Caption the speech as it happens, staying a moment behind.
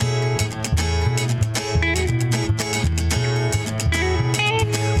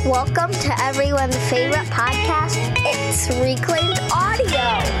Welcome to everyone's favorite podcast. It's Reclaimed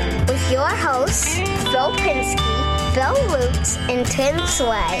Audio with your hosts, Phil Pinsky, Bill Lutz, and Tim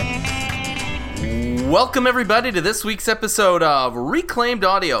Sway. Welcome, everybody, to this week's episode of Reclaimed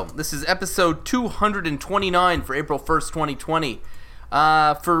Audio. This is episode 229 for April 1st, 2020.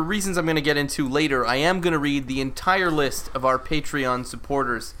 For reasons I'm going to get into later, I am going to read the entire list of our Patreon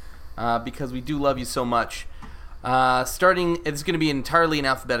supporters because we do love you so much. Starting, it's going to be entirely in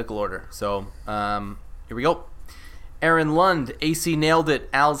alphabetical order. So, here we go. Aaron Lund, AC Nailed It,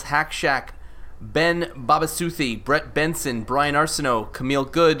 Al's Hack Shack, Ben Babasuthi, Brett Benson, Brian Arsenault, Camille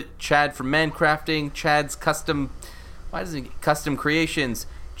Good, Chad from Mancrafting, Chad's Custom Creations,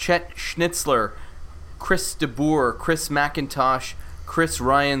 Chet Schnitzler, Chris DeBoer, Chris McIntosh, Chris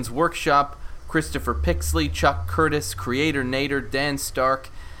Ryan's Workshop, Christopher Pixley, Chuck Curtis, Creator Nader, Dan Stark,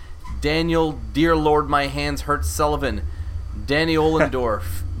 Daniel, Dear Lord My Hands Hurt Sullivan, Danny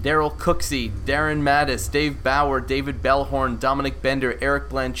Ollendorf, Daryl Cooksey, Darren Mattis, Dave Bauer, David Bellhorn, Dominic Bender, Eric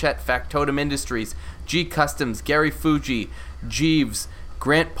Blanchett, Factotum Industries, G Customs, Gary Fuji, Jeeves,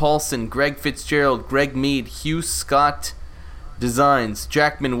 Grant Paulson, Greg Fitzgerald, Greg Mead, Hugh Scott Designs,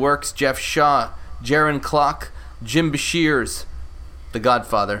 Jackman Works, Jeff Shaw, Jaron Clock, Jim Bashirs, The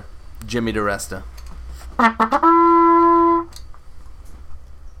Godfather, Jimmy DeResta.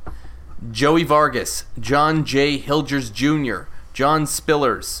 Joey Vargas, John J. Hilgers Jr., John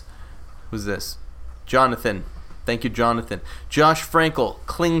Spillers. Who's this? Jonathan. Thank you, Jonathan. Josh Frankel,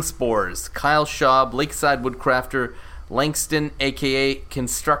 Klingspores, Kyle Schaub, Lakeside Woodcrafter, Langston, a.k.a.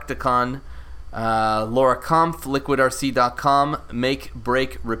 Constructicon, Laura Kampf, LiquidRC.com, Make,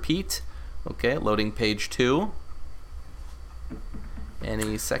 Break, Repeat. Okay, loading page 2.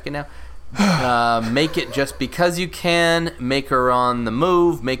 Any second now. Make It Just Because You Can, Maker on the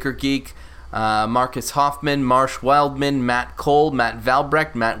Move, Maker Geek, Marcus Hoffman, Marsh Wildman, Matt Cole, Matt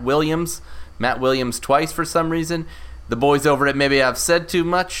Valbrecht, Matt Williams twice for some reason, the boys over at Maybe I've Said Too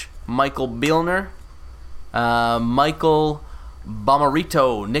Much, Michael Bielner, Michael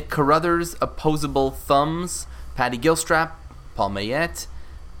Bomarito, Nick Carruthers, Opposable Thumbs, Patty Gilstrap, Paul Mayette,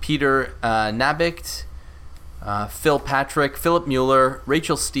 Peter Nabicht, Phil Patrick, Philip Mueller,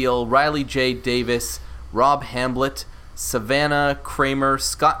 Rachel Steele, Riley J. Davis, Rob Hamblett, Savannah Kramer,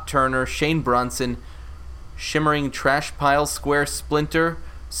 Scott Turner, Shane Bronson, Shimmering Trash Pile, Square Splinter,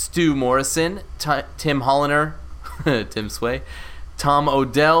 Stu Morrison, Tim Holliner, Tim Sway, Tom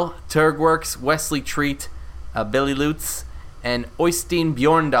Odell, Turgworks, Wesley Treat, Billy Lutz, and Oystein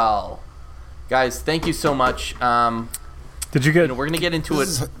Bjorndal. Guys, thank you so much. Did you get? We're gonna get into it.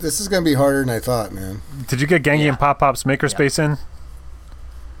 This is gonna be harder than I thought, man. Did you get Gangy and Pop Pop's Makerspace in?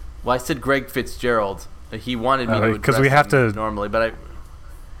 Well, I said Greg Fitzgerald. He wanted me to because we have to normally, but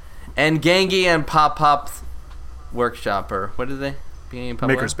and Gangy and Pop Pop's Workshop, or what are they? Gangy and Pop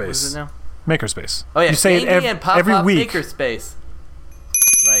Makerspace. What is it now? Makerspace. Oh yeah, you say Gangy it and Pop every Pop week. Makerspace.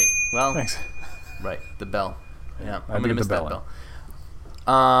 Right. Well. Thanks. Right. The bell. Yeah, I I'm gonna miss the that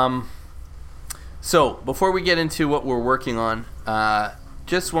bell. So, before we get into what we're working on,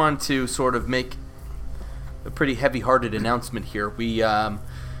 just want to sort of make a pretty heavy-hearted announcement here. We,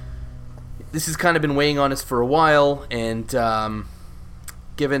 this has kind of been weighing on us for a while, and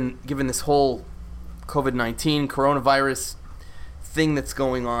given this whole COVID-19 coronavirus thing that's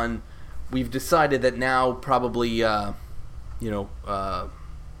going on, we've decided that now probably, a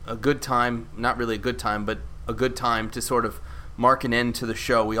good time, not really a good time, but a good time to sort of mark an end to the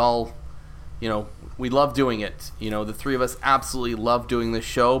show. We all... we love doing it. The three of us absolutely love doing this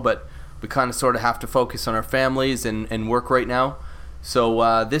show, but we kind of sort of have to focus on our families and work right now.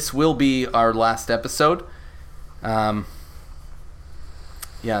 So this will be our last episode. Yeah,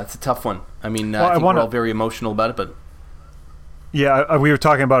 it's a tough one. I mean, I think we're all very emotional about it, but... Yeah, we were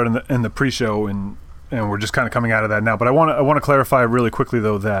talking about it in the pre-show, and we're just kind of coming out of that now. But I want to clarify really quickly,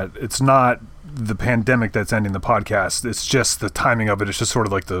 though, that it's not the pandemic that's ending the podcast. It's just the timing of it. It's just sort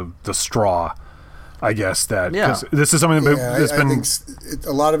of like the straw, I guess. That this is something that's been. I think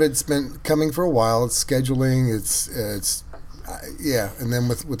a lot of it's been coming for a while. It's scheduling. It's and then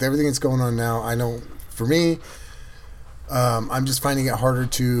with everything that's going on now, I know for me, I'm just finding it harder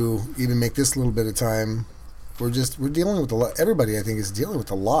to even make this little bit of time. We're dealing with a lot. Everybody, I think, is dealing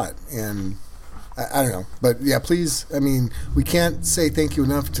with a lot, and I don't know. But yeah, please. I mean, we can't say thank you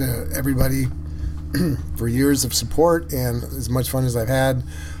enough to everybody for years of support and as much fun as I've had.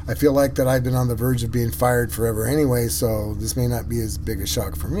 I feel like that I've been on the verge of being fired forever anyway, so this may not be as big a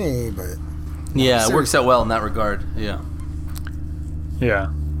shock for me, but... Yeah, it works out well in that regard, yeah. Yeah.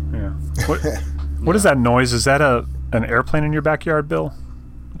 What is that noise? Is that an airplane in your backyard, Bill?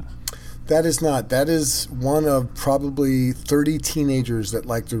 That is not. That is one of probably 30 teenagers that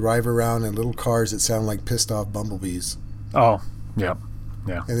like to drive around in little cars that sound like pissed off bumblebees. Oh, yeah.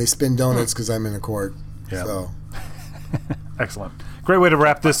 Yeah. And they spin donuts because I'm in a court. Yeah. So. Excellent. Great way to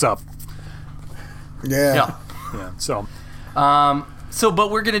wrap this up. Yeah. Yeah. So.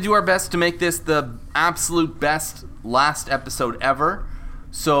 But we're going to do our best to make this the absolute best last episode ever.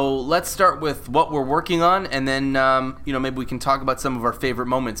 So let's start with what we're working on, and then, maybe we can talk about some of our favorite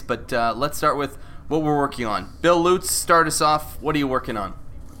moments. But let's start with what we're working on. Bill Lutz, start us off. What are you working on?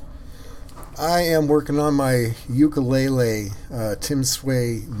 I am working on my ukulele, Tim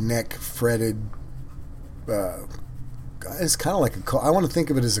Sway neck fretted. It's kind of like I want to think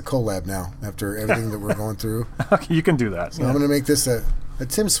of it as a collab now after everything that we're going through. Okay, you can do that. So I'm going to make this a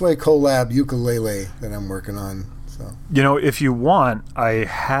Tim Sway collab ukulele that I'm working on. So if you want, I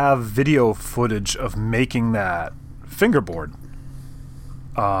have video footage of making that fingerboard.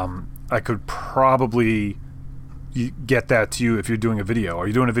 I could probably get that to you if you're doing a video. Are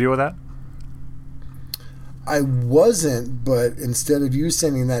you doing a video of that? I wasn't, but instead of you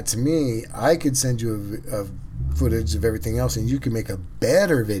sending that to me, I could send you a footage of everything else, and you can make a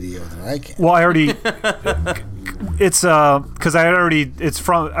better video than I can. Well, I already it's because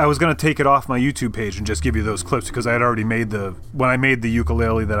I was going to take it off my YouTube page and just give you those clips because I had already made when I made the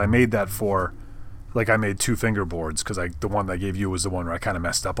ukulele that I made that for, like I made 2 fingerboards because the one that I gave you was the one where I kind of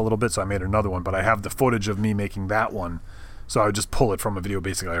messed up a little bit, so I made another one, but I have the footage of me making that one, so I would just pull it from a video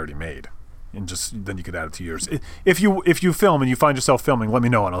basically I already made. And then you could add it to yours. If you film and you find yourself filming, let me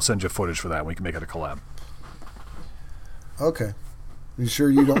know and I'll send you footage for that and we can make it a collab. Okay. You sure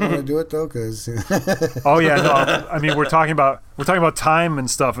you don't want to do it though? Cause oh yeah, no. I mean, we're talking about time and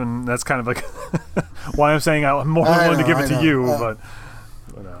stuff, and that's kind of like why I'm saying I'm more willing to give it to you. But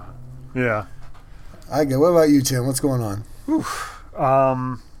yeah. I get. What about you, Tim? What's going on?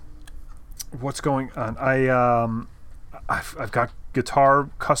 What's going on? I've got guitar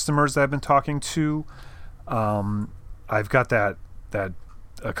customers that I've been talking to. I've got that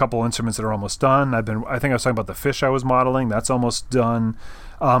a couple instruments that are almost done. I think I was talking about the fish I was modeling. That's almost done.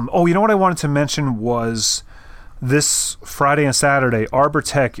 You know what I wanted to mention was this Friday and Saturday, Arbor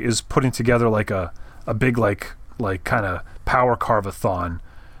Tech is putting together like a big like kind of power carve-a-thon.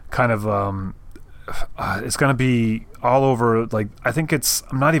 Kind of it's going to be all over. Like I think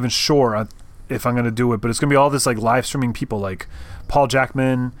I'm not even sure if I'm going to do it, but it's going to be all this like live streaming people like Paul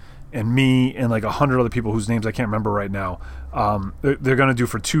Jackman and me and like 100 other people whose names I can't remember right now. They're going to do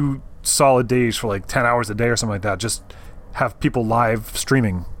for 2 solid days for like 10 hours a day or something like that. Just have people live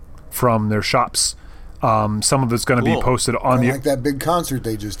streaming from their shops. Some of it's going to be posted on like that big concert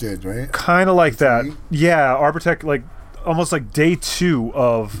they just did, right? Kind of like that. Yeah, Arbortech, like almost like day 2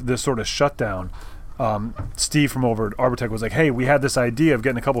 of this sort of shutdown. Steve from over at Arbortech was like, hey, we had this idea of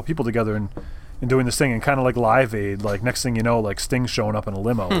getting a couple people together and doing this thing, and kind of like Live Aid, like next thing you know, like Sting's showing up in a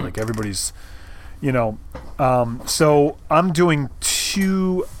limo, like everybody's, so I'm doing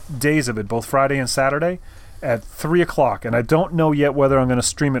 2 days of it, both Friday and Saturday at 3:00, and I don't know yet whether I'm going to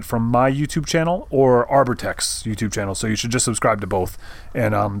stream it from my YouTube channel or Arbortech's YouTube channel, so you should just subscribe to both,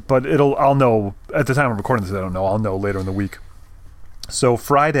 and but I'll know at the time I'm recording this. I don't know. I'll know later in the week. So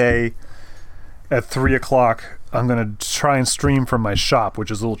Friday at 3:00, I'm going to try and stream from my shop, which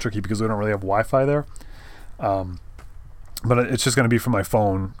is a little tricky because we don't really have Wi-Fi there. But it's just going to be from my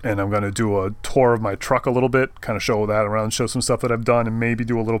phone, and I'm going to do a tour of my truck a little bit, kind of show that around, show some stuff that I've done, and maybe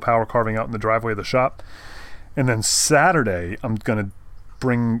do a little power carving out in the driveway of the shop. And then Saturday, I'm going to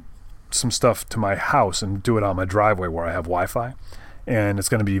bring some stuff to my house and do it on my driveway where I have Wi-Fi. And it's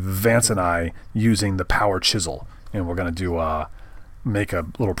going to be Vance and I using the power chisel, and we're going to do make a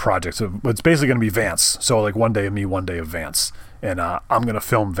little project. So it's basically going to be Vance. So like one day of me, one day of Vance, and I'm going to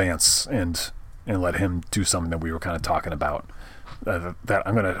film Vance and let him do something that we were kind of talking about that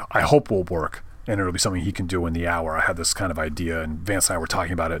I hope will work, and it'll be something he can do in the hour. I had this kind of idea, and Vance and I were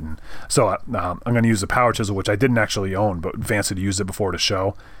talking about it, and so I'm going to use the power chisel, which I didn't actually own, but Vance had used it before to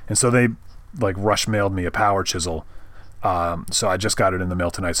show, and so they like rush mailed me a power chisel. So I just got it in the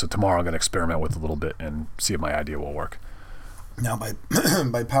mail tonight, so tomorrow I'm going to experiment with it a little bit and see if my idea will work. Now,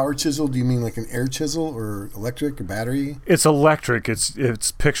 by power chisel, do you mean like an air chisel or electric or battery? It's electric.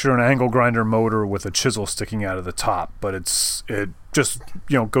 It's picture an angle grinder motor with a chisel sticking out of the top, but it just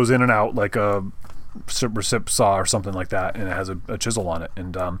goes in and out like a recip saw or something like that, and it has a chisel on it.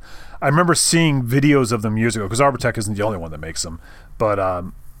 And I remember seeing videos of them years ago, because Arbortech isn't the only one that makes them, but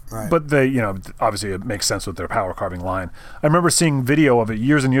right. But they, obviously it makes sense with their power carving line. I remember seeing video of it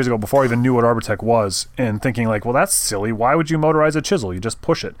years and years ago before I even knew what Arbortech was, and thinking like, well, that's silly. Why would you motorize a chisel? You just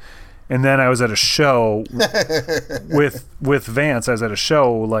push it. And then I was at a show with Vance. I was at a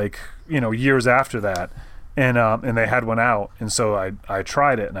show like, years after that. And they had one out, and so I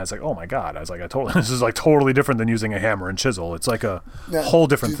tried it, and I was like, oh my god! I was like, this is like totally different than using a hammer and chisel. It's like a whole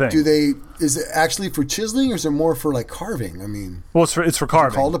different thing. Is it actually for chiseling, or is it more for like carving? I mean, well, it's for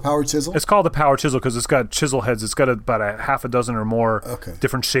carving. Is it called a power chisel? It's called a power chisel because it's got chisel heads. It's got about a half a dozen or more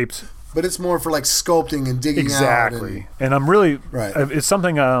different shapes. But it's more for like sculpting and digging exactly. And I'm really It's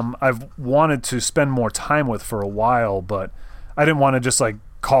something I've wanted to spend more time with for a while, but I didn't want to just like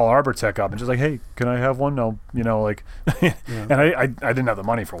call Arbortech up and just like, hey, can I have one? No, and I didn't have the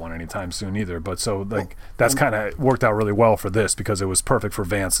money for one anytime soon either. But so like that's kind of worked out really well for this because it was perfect for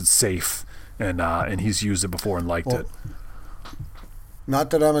Vance. It's safe, and he's used it before and liked it. Not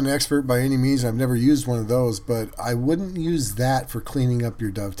that I'm an expert by any means. I've never used one of those, but I wouldn't use that for cleaning up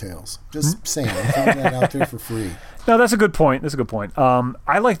your dovetails. Just saying, I'm throwing that out there for free. No, that's a good point.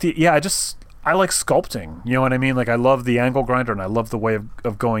 I like I like sculpting, you know what I mean? Like I love the angle grinder and I love the way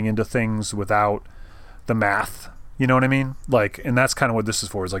of going into things without the math, you know what I mean? Like, and that's kind of what this is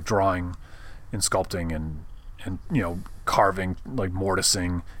for, is like drawing and sculpting and carving, like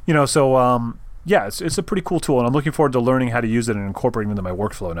mortising, so it's a pretty cool tool, and I'm looking forward to learning how to use it and incorporating it into my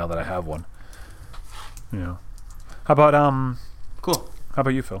workflow now that I have one. How about Cool. How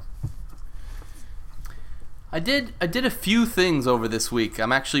about you, Phil? I did a few things over this week.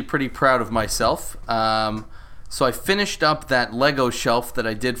 I'm actually pretty proud of myself. So I finished up that Lego shelf that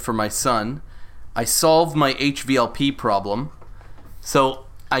I did for my son. I solved my HVLP problem. So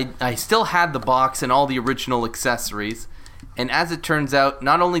I still had the box and all the original accessories. And as it turns out,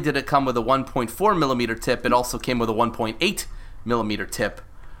 not only did it come with a 1.4 millimeter tip, it also came with a 1.8 millimeter tip,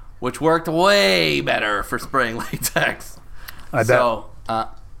 which worked way better for spraying latex. I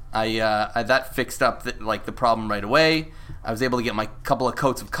that fixed up the problem right away. I was able to get my couple of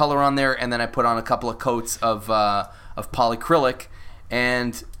coats of color on there, and then I put on a couple of coats of polyacrylic,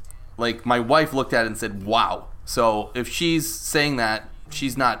 and like my wife looked at it and said, "Wow!" So if she's saying that,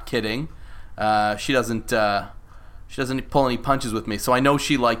 she's not kidding. She doesn't pull any punches with me. So I know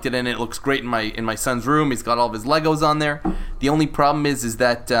she liked it, and it looks great in my son's room. He's got all of his Legos on there. The only problem is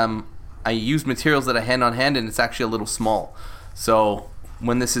that I used materials that I hand on hand, and it's actually a little small. So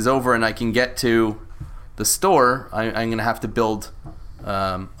when this is over and I can get to the store, I'm going to have to build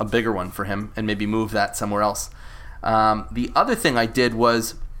a bigger one for him and maybe move that somewhere else. The other thing I did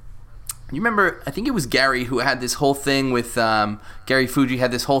was, you remember, I think it was Gary who had this whole thing with, Gary Fuji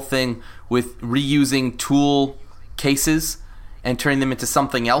had this whole thing with reusing tool cases and turning them into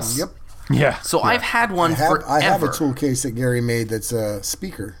something else. Yep. Yeah. So I've had one forever. I have a tool case that Gary made that's a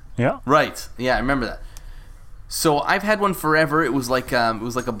speaker. Yeah. Right. Yeah, I remember that. So I've had one forever. It was like a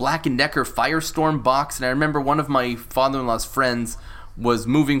Black & Decker Firestorm box, and I remember one of my father-in-law's friends was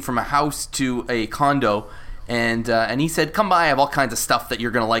moving from a house to a condo, and he said, "Come by, I have all kinds of stuff that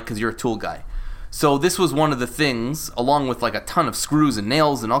you're gonna like because you're a tool guy." So this was one of the things, along with like a ton of screws and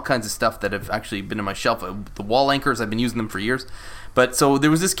nails and all kinds of stuff that have actually been in my shelf. The wall anchors, I've been using them for years. But so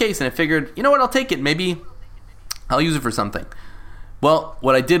there was this case, and I figured, you know what, I'll take it. Maybe I'll use it for something. Well,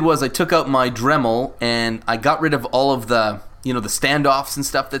 what I did was I took out my Dremel and I got rid of all of the, the standoffs and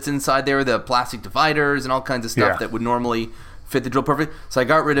stuff that's inside there, the plastic dividers and all kinds of stuff that would normally fit the drill perfect. So I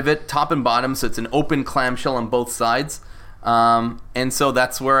got rid of it, top and bottom, so it's an open clamshell on both sides. And so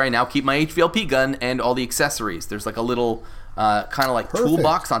that's where I now keep my HVLP gun and all the accessories. There's like a little kind of like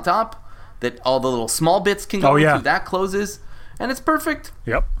toolbox on top that all the little small bits can go into. That closes, and it's perfect.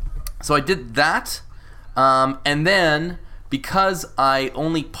 Yep. So I did that, and then, because I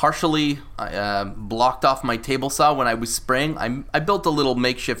only partially blocked off my table saw when I was spraying, I built a little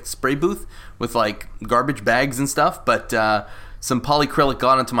makeshift spray booth with like garbage bags and stuff, but some polyacrylic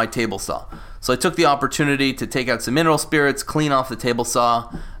got onto my table saw. So I took the opportunity to take out some mineral spirits, clean off the table saw,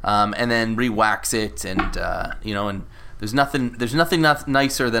 and then re-wax it, and and there's nothing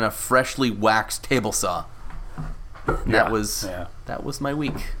nicer than a freshly waxed table saw. And that was my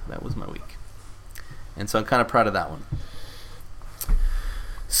week. And so I'm kind of proud of that one.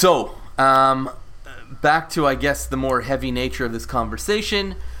 So, back to, I guess, the more heavy nature of this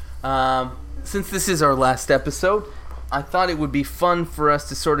conversation. Since this is our last episode, I thought it would be fun for us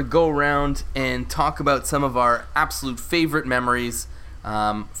to sort of go around and talk about some of our absolute favorite memories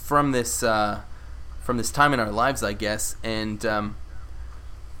from this time in our lives, I guess. And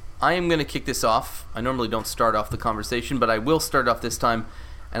I am going to kick this off. I normally don't start off the conversation, but I will start off this time.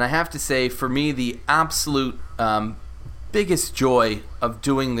 And I have to say, for me, the absolute biggest joy of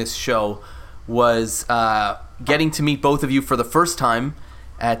doing this show was getting to meet both of you for the first time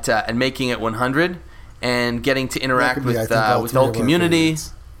at Making It 100, and getting to interact with the whole community.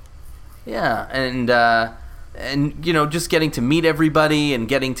 Yeah, and you know, just getting to meet everybody and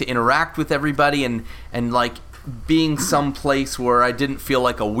getting to interact with everybody and like being someplace where I didn't feel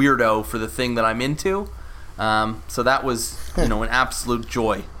like a weirdo for the thing that I'm into. So that was, you know, an absolute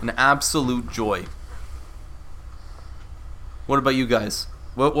joy. What about you guys?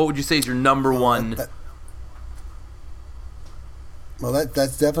 What would you say is your number one? Well,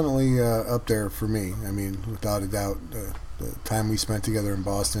 that's definitely up there for me. I mean, without a doubt, the time we spent together in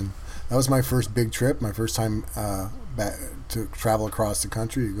Boston. That was my first big trip, my first time back to travel across the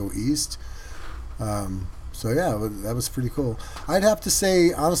country to go east. So yeah, that was pretty cool. I'd have to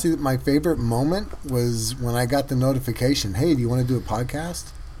say, honestly, that my favorite moment was when I got the notification, hey, do you want to do a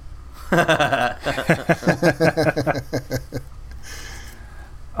podcast?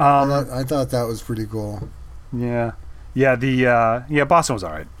 I thought that was pretty cool. Yeah. Boston was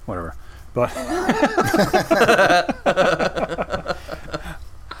all right. Whatever. But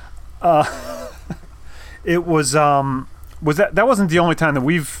it was that wasn't the only time that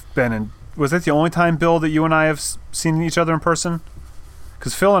we've been in. Was that the only time, Bill, that you and I have seen each other in person?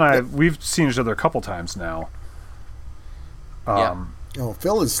 Because Phil and I, we've seen each other a couple times now. Yeah. Oh,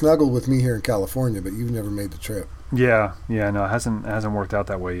 Phil has snuggled with me here in California, but you've never made the trip. Yeah, no, it hasn't worked out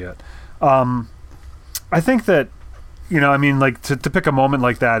that way yet. I think that, you know, I mean, like to pick a moment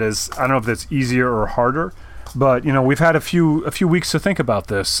like that is, I don't know if that's easier or harder, but you know, we've had a few weeks to think about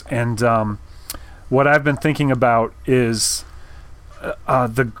this, and what I've been thinking about is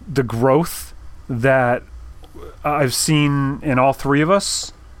the growth that I've seen in all three of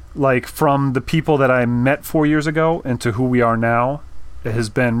us, like from the people that I met 4 years ago and to who we are now. It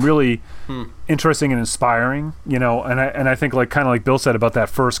has been really interesting and inspiring, you know, and I think like kind of like Bill said about that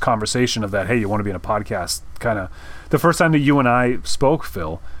first conversation of that, hey, you want to be in a podcast, kind of the first time that you and I spoke,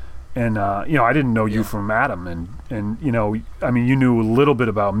 Phil, and you know, I didn't know you from Adam, and you know, I mean, you knew a little bit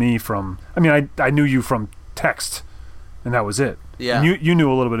about me from, I mean, I knew you from text, and that was it. Yeah. And you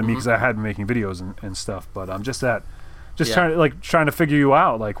knew a little bit of me because I had been making videos and stuff, but trying to figure you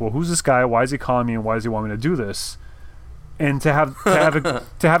out, like, well, who's this guy? Why is he calling me? And why does he want me to do this? And to have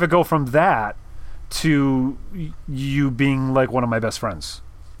it go from that to you being like one of my best friends,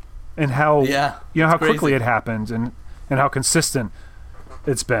 and how you know how quickly it happened, and how consistent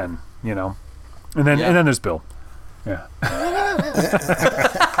it's been, you know, and then there's Bill. Yeah.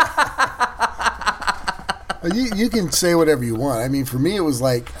 You can say whatever you want. I mean, for me, it was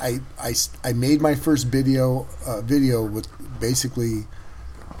like I made my first video with basically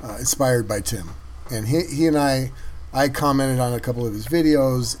inspired by Tim, and he and I commented on a couple of his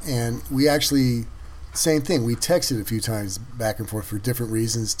videos, and we actually, same thing, we texted a few times back and forth for different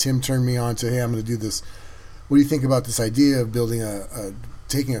reasons. Tim turned me on to, hey, I'm going to do this. What do you think about this idea of building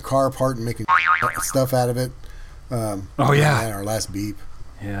taking a car apart and making stuff out of it? And our last beep.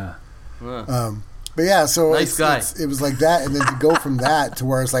 Yeah. But yeah, so nice guy. It was like that, and then to go from that to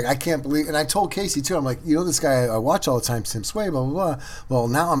where it's like, I can't believe, and I told Casey too, I'm like, you know, this guy I watch all the time, Tim Sway, blah blah blah. Well,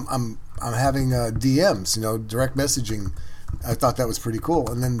 now I'm having DMs, you know, direct messaging. I thought that was pretty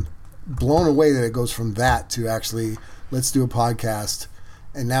cool, and then blown away that it goes from that to actually let's do a podcast,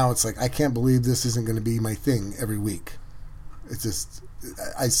 and now it's like, I can't believe this isn't going to be my thing every week. It's just,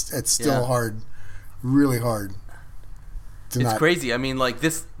 it's still hard, really hard. It's crazy. I mean, like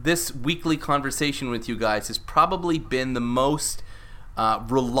this weekly conversation with you guys has probably been the most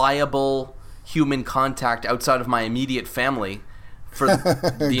reliable human contact outside of my immediate family for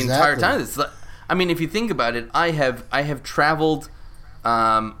the entire time. It's like, I mean, if you think about it, I have traveled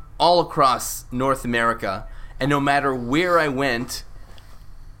all across North America, and no matter where I went,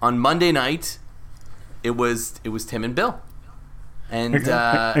 on Monday night, it was Tim and Bill, and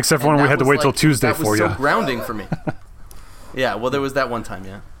except for when we had to wait till Tuesday for you. That was so grounding for me. Yeah, well, there was that one time,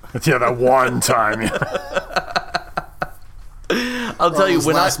 yeah. Yeah, that one time. Yeah. I'll tell you,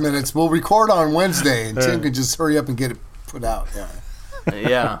 when last minutes, we'll record on Wednesday, and Tim can just hurry up and get it put out. Yeah.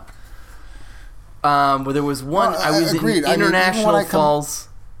 Yeah. Well, there was one. I was in International Falls.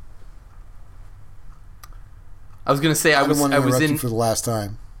 I was going to say I was in for the last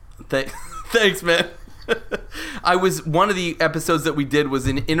time. Thanks, man. I was, one of the episodes that we did was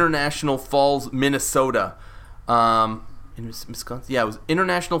in International Falls, Minnesota. In Wisconsin, yeah, it was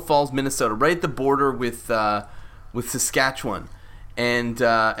International Falls, Minnesota, right at the border with Saskatchewan, and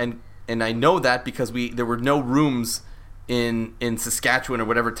I know that because there were no rooms in Saskatchewan or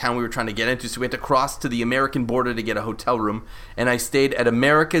whatever town we were trying to get into, so we had to cross to the American border to get a hotel room, and I stayed at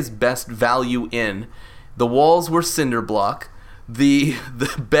America's Best Value Inn. The walls were cinder block, the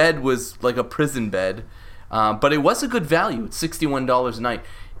bed was like a prison bed, but it was a good value. It's $61 a night.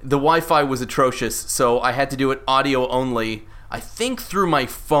 The Wi-Fi was atrocious, so I had to do it audio only, I think through my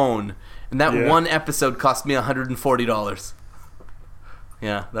phone, And that one episode cost me $140.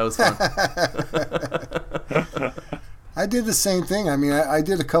 Yeah, that was fun. I did the same thing. I mean, I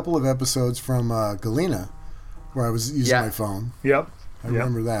did a couple of episodes from Galena where I was using my phone. Yep. I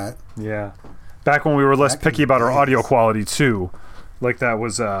remember that. Yeah. Back when we were less picky about our audio quality, too. Like that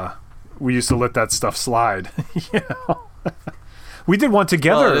was, we used to let that stuff slide. We did one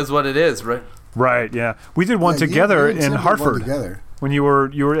together. Well, it is what it is, right? Right, yeah. We did one together in Hartford. When you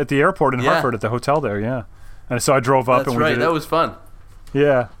were at the airport in Hartford at the hotel there, yeah. And so I drove up and we did it. That was fun.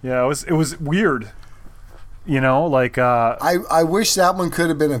 Yeah. It was weird. Like I wish that one could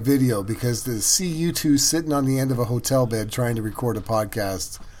have been a video, because to see you two sitting on the end of a hotel bed trying to record a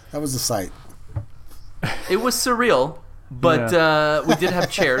podcast, that was a sight. It was surreal, but we did have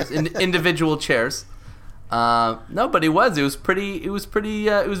chairs, individual chairs. No, but it was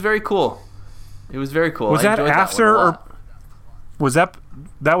very cool. It was very cool. Was that after or was that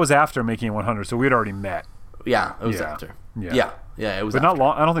was after Making 100? So we had already met. Yeah, it was after. Yeah, it was. But not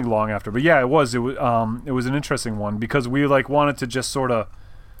long. I don't think long after. But yeah, it was. It was an interesting one because we wanted to just sort of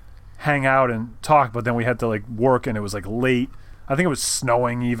hang out and talk, but then we had to work, and it was late. I think it was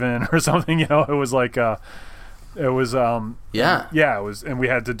snowing even or something. It was it was it was, and we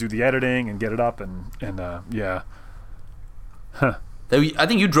had to do the editing and get it up and yeah. Huh. I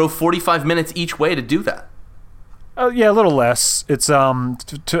think you drove 45 minutes each way to do that. Yeah, a little less. It's to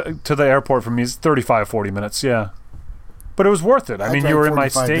the airport from me is 35-40 minutes. Yeah, but it was worth it. I mean, you were in my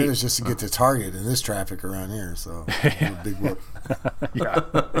state. 45 minutes just to get to Target in this traffic around here, so a big whoop.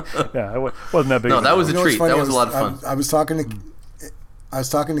 Yeah, it wasn't that big. No, that was a treat. That was a lot of fun. I was talking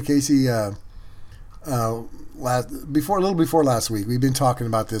to Casey a little before last week. We've been talking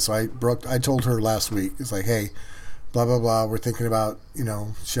about this. So I told her last week. It's like, hey, blah blah blah. We're thinking about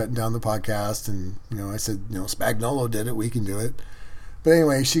shutting down the podcast, and I said Spagnolo did it. We can do it. But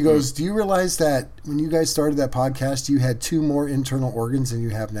anyway, she goes, do you realize that when you guys started that podcast, you had 2 more internal organs than you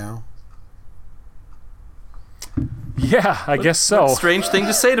have now? Yeah, I guess so. What a strange thing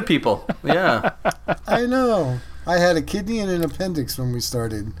to say to people. Yeah. I know. I had a kidney and an appendix when we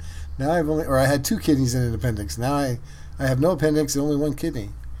started. Now I had 2 kidneys and an appendix. Now I have no appendix and only 1 kidney.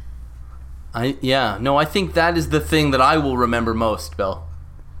 I think that is the thing that I will remember most, Bill.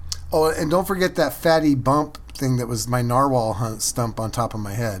 Oh, and don't forget that fatty bump thing that was my narwhal stump on top of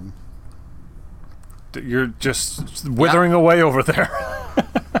my head. You're just withering away over there.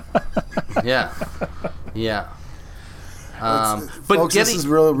 Yeah. Folks, this is the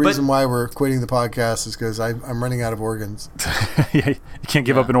real reason why we're quitting the podcast is because I'm running out of organs. Yeah, you can't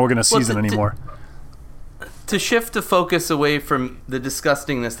give up an organ a season anymore. To shift the focus away from the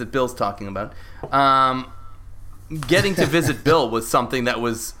disgustingness that Bill's talking about, getting to visit Bill was something that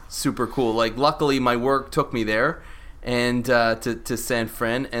was super cool. Luckily, my work took me there, and to San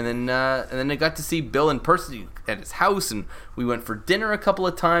Fran, and then I got to see Bill in person at his house, and we went for dinner a couple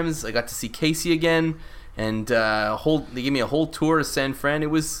of times. I got to see Casey again, and they gave me a whole tour of San Fran.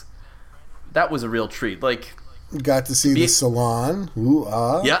 That was a real treat. Got to see the salon. Ooh,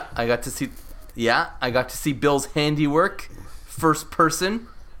 Yeah, I got to see Bill's handiwork, first person.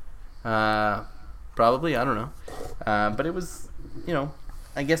 Probably, I don't know. But it was,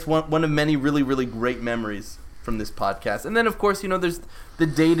 I guess one of many really, really great memories from this podcast. And then, of course, there's the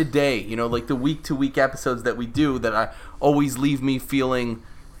day-to-day, the week-to-week episodes that we do that always leave me feeling,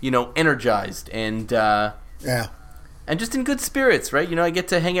 energized and and just in good spirits, right? I get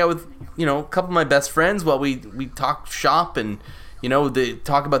to hang out with, a couple of my best friends while we talk shop and, they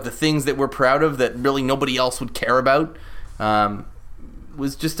talk about the things that we're proud of that really nobody else would care about.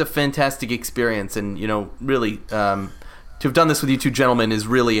 Was just a fantastic experience, and really to have done this with you two gentlemen is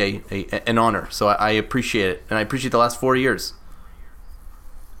really an honor. So I appreciate it, and I appreciate the last 4 years.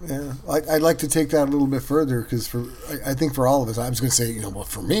 Yeah, I'd like to take that a little bit further because I think for all of us, I was going to say,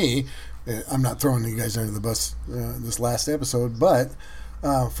 for me, I'm not throwing you guys under the bus this last episode, but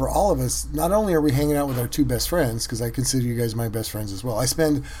for all of us, not only are we hanging out with our 2 best friends, because I consider you guys my best friends as well.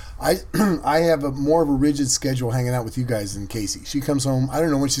 I have more of a rigid schedule hanging out with you guys than Casey. She comes home. I don't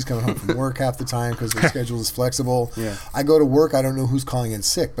know when she's coming home from work half the time because her schedule is flexible. Yeah. I go to work. I don't know who's calling in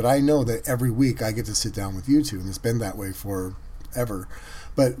sick, but I know that every week I get to sit down with you 2, and it's been that way forever.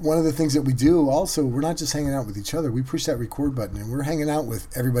 But one of the things that we do also, we're not just hanging out with each other. We push that record button, and we're hanging out with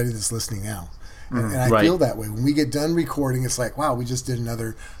everybody that's listening now. And I feel that way. When we get done recording, it's like, wow, we just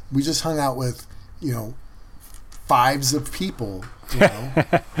hung out with, 5s of people,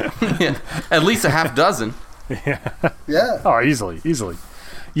 Yeah, at least a half dozen. Yeah. Oh, easily.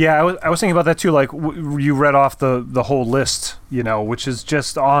 Yeah, I was thinking about that too. You read off the whole list, which is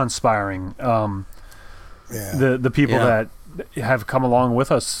just awe-inspiring. The people that have come along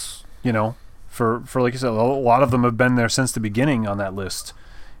with us you know, for like you said, a lot of them have been there since the beginning on that list,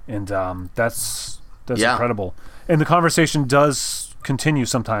 and that's incredible. And the conversation does continue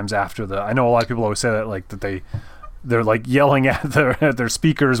sometimes after the. I know a lot of people always say that, like that they're like yelling at their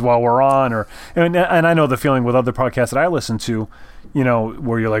speakers while we're on, and I know the feeling with other podcasts that I listen to, you know,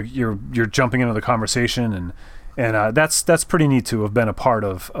 where you're like you're jumping into the conversation, and that's pretty neat to have been a part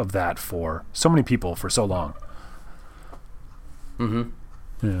of that for so many people for so long. Mm-hmm.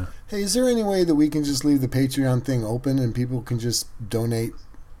 Yeah. Hey, is there any way that we can just leave the Patreon thing open and people can just donate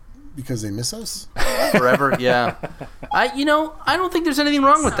because they miss us? Forever, yeah. I don't think there's anything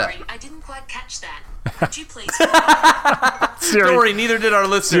wrong with that. Sorry, I didn't quite catch that. Could you please? Siri, Don't worry, neither did our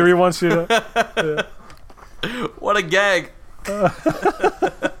listeners. Siri wants you to. What a gag.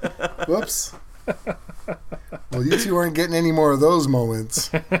 Whoops. Well, you two aren't getting any more of those moments.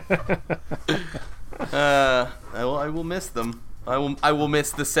 I will miss them. I will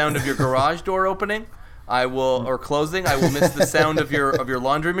miss the sound of your garage door opening. Or closing. I will miss the sound of your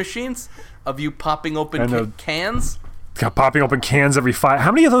laundry machines, of you popping open cans. Popping open cans every 5.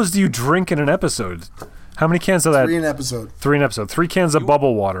 How many of those do you drink in an episode? How many cans of that? 3 an episode. 3 an episode. 3 cans of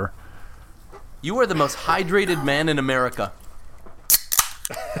bubble water. You are the most hydrated man in America.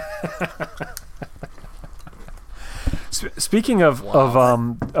 Speaking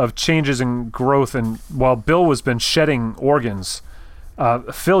of changes and growth, and while Bill has been shedding organs,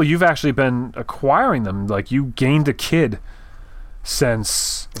 Phil, you've actually been acquiring them. Like, you gained a kid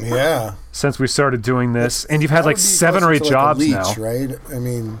since we started doing this, and you've had like 7 or 8 jobs leech, now, right? I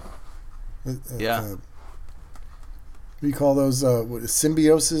mean, Yeah. what do you call those?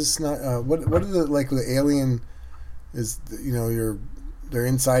 Symbiosis? Not what are the alien? Is they're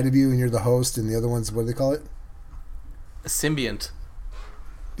inside of you and you're the host, and the other ones, what do they call it? A symbiont.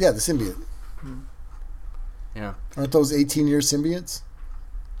 Yeah, the symbiote. Yeah. Aren't those 18-year symbionts?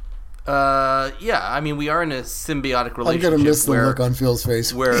 Yeah. I mean, we are in a symbiotic relationship. I'm gonna miss the look on Phil's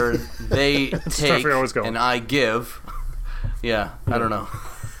face where they take go. and I give. Yeah, I don't know.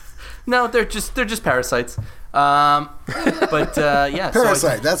 No, they're just parasites. Yeah.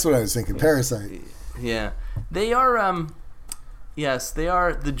 Parasite. That's what I was thinking. Parasite. Yeah, they are. Yes, they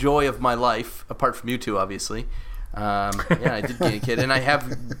are the joy of my life, apart from you two, obviously. Yeah, I did gain a kid, and I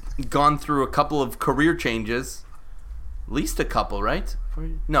have gone through a couple of career changes. At least a couple, right?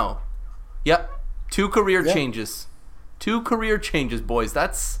 No. Yep. 2 career changes. 2 career changes, boys.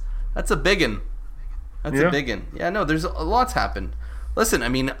 That's a biggin. That's a biggin. Yeah, no, there's a lot's happened. Listen, I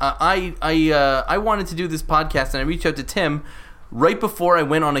mean, I wanted to do this podcast, and I reached out to Tim right before I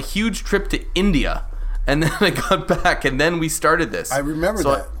went on a huge trip to India, and then I got back, and then we started this. I remember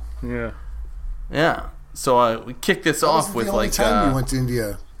that. Yeah. So we kicked this off with like. The only time you went to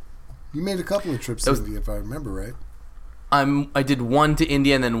India. You made a couple of trips to India, if I remember right. I did 1 to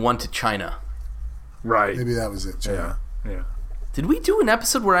India and then 1 to China. right? Maybe that was it. China. Yeah. Did we do an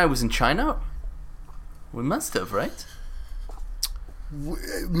episode where I was in China? We must have, right?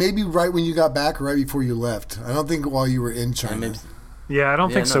 Maybe right when you got back or right before you left. I don't think while you were in China. Yeah, I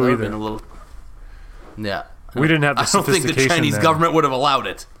don't think so either. Yeah. We didn't have the I don't think the sophistication Chinese then. government would have allowed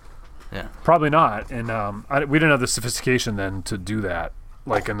it. Yeah. Probably not, and we didn't have the sophistication then to do that.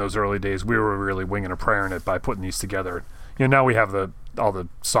 Like in those early days, we were really winging a prayer in it by putting these together. You know, now we have all the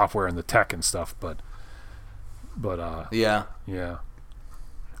software and the tech and stuff, but Yeah.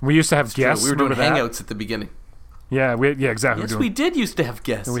 We used to have guests. We were doing remember that? hangouts at the beginning. Yeah, exactly. Yes, we did used to have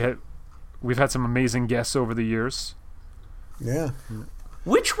guests. And we've had some amazing guests over the years. Yeah.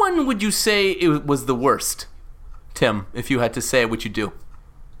 Which one would you say was the worst, Tim? If you had to say it, would you do?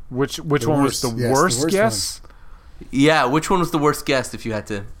 Which one was the worst guest? Yeah, which one was the worst guest? If you had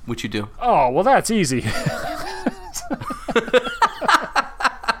to, would you do? Oh, well, that's easy.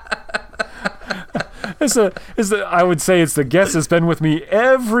 I would say it's the guest that's been with me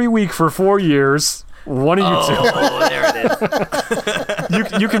every week for 4 years. One of you two. Oh, there it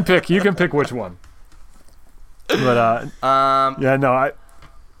is. You can pick. You can pick which one. But yeah, no, I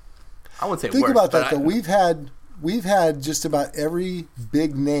wouldn't say think worst, about that though. We've had just about every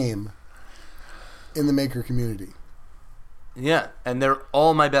big name in the maker community. Yeah, and they're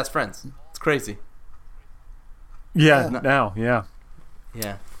all my best friends. It's crazy. Yeah. Now, yeah.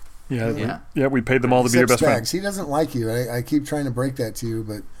 Yeah. Yeah, we paid them all to be your best friends. He doesn't like you. I keep trying to break that to you,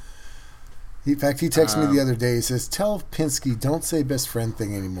 but in fact, he texted me the other day. He says, "Tell Pinsky, don't say best friend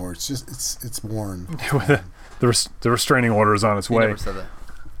thing anymore. It's just it's worn." The restraining order is on its way. Never said that.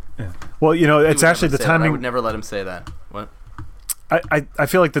 Yeah. Well, it's actually the timing. I would never let him say that. What? I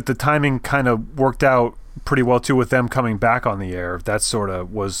feel like that the timing kind of worked out pretty well too with them coming back on the air. That sort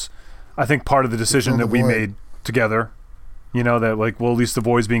of was, I think, part of the decision that we made together. You know, that like, well, at least the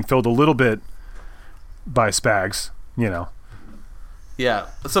void's being filled a little bit by Spags, you know. Yeah.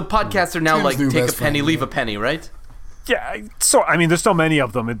 So podcasts are now Tim's like new take a best penny, friend, leave yeah. a penny, right? Yeah, so I mean, there's so many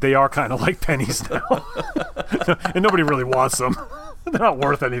of them. They are kind of like pennies now, and nobody really wants them. They're not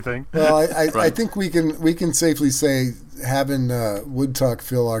worth anything. Well, I Right. think we can safely say having Wood Talk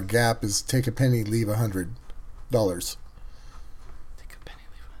fill our gap is take a penny, leave $100, Take a penny,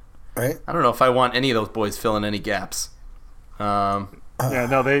 leave right? I don't know if I want any of those boys filling any gaps. Yeah,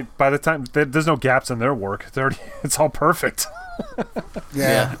 no, they by the time there's no gaps in their work. It's all perfect.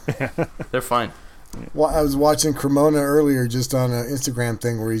 Yeah. They're fine. Well, I was watching Cremona earlier just on an Instagram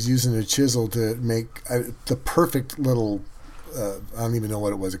thing where he's using a chisel to make the perfect little, I don't even know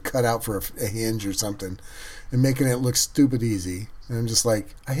what it was, a cutout for a hinge or something, and making it look stupid easy. And I'm just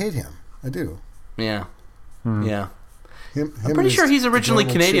like, I hate him. I do. Yeah. Yeah. Him I'm and pretty his sure he's originally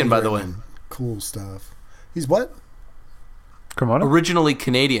adorable Canadian, by the children way. and Cool stuff. He's what? Cremona? Originally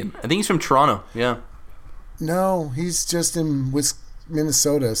Canadian. I think he's from Toronto. Yeah. No, he's just in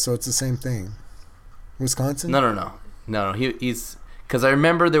Minnesota, so it's the same thing. Wisconsin? No. He's because I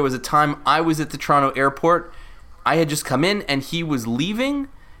remember there was a time I was at the Toronto airport. I had just come in and he was leaving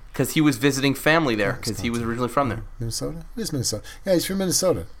because he was visiting family there because he was originally from there. Minnesota? It is Minnesota. Yeah, he's from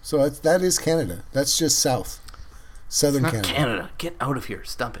Minnesota. So that is Canada. That's just south. Southern Not Canada. Canada. Get out of here.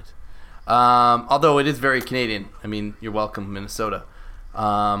 Stop it. Although it is very Canadian. I mean, you're welcome, Minnesota.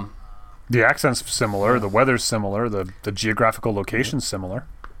 The accent's similar. The weather's similar. The geographical location's similar.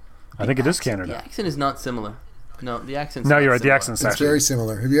 I think it is The Canada. accent is not similar. No, the accent's No, not you're right. The similar. accent's It's actually. very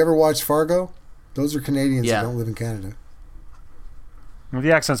similar. Have you ever watched Fargo? Those are Canadians Yeah. that don't live in Canada.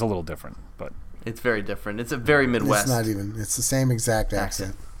 The accent's a little different, but It's very different. It's a very Midwest It's not even. It's the same exact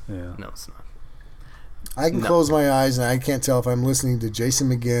accent. accent. yeah. No, it's not. I can No. close my eyes and I can't tell if I'm listening to Jason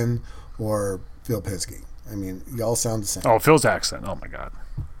McGinn or Phil Pinsky. I mean, y'all sound the same. Oh, Phil's accent. Oh my God.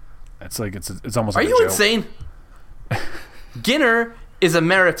 It's like it's almost. Are like you a joke. insane? Ginner is a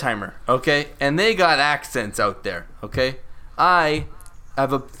maritimer, okay? And they got accents out there, okay? I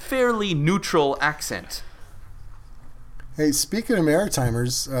have a fairly neutral accent. Hey, speaking of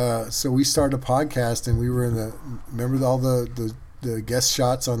Maritimers, so we started a podcast and we were in the. Remember all the guest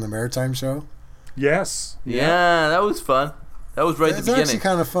shots on the Maritime show? Yes. Yeah, that was fun. That was right at It's the actually beginning.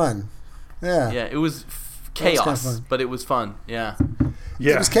 kind of fun. Yeah. Yeah, it was That was chaos, kinda fun. but it was fun. Yeah.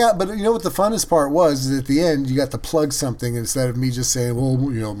 Yeah. It was but you know what the funnest part was? Is at the end you got to plug something instead of me just saying, well,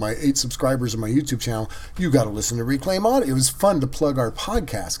 you know, my 8 subscribers on my YouTube channel, you got to listen to Reclaim Audio. It was fun to plug our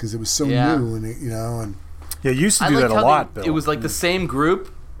podcast because it was so Yeah. new and and Yeah, you used to do liked that a how lot, Bill. It was like the same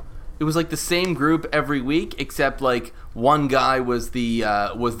group. It was like the same group every week, except like one guy was the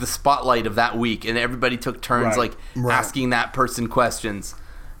spotlight of that week, and everybody took turns Right. like Right. asking that person questions.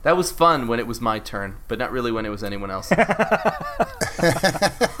 That was fun when it was my turn, but not really when it was anyone else.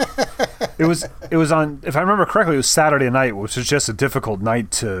 It was on, if I remember correctly, it was Saturday night, which was just a difficult night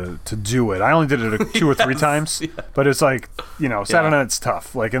to do it. I only did it 2 or 3 times, but it's like, you know, Saturday night's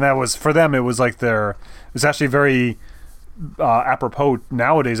tough. Like, and that was for them. It was like it was actually very apropos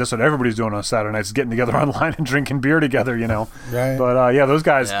nowadays. That's what everybody's doing on Saturday nights, is getting together online and drinking beer together. You know, Right. But yeah, those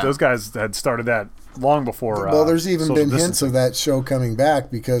guys Yeah. had started that long before. well, there's even social been hints distancing. of that show coming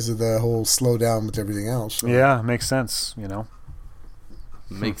back because of the whole slowdown with everything else. So. Yeah, makes sense. You know.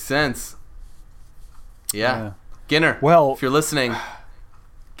 Makes sense. Yeah. Yeah. Ginner, Well- if you're listening,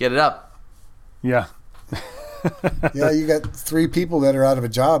 get it up. Yeah. Yeah, you got 3 people that are out of a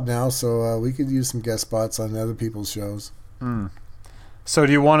job now, so we could use some guest spots on other people's shows. So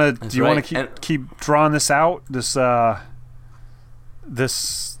do you want to right. keep And- keep drawing this out, this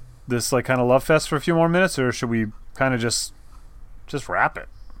like kind of love fest for a few more minutes, or should we kind of just wrap it?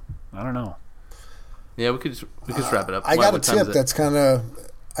 I don't know. Yeah, we could just wrap it up. I got a What time tip is it? that's kind of.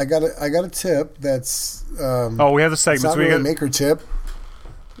 I got a tip that's. Oh, we have the It's segments. not We really a got maker tip.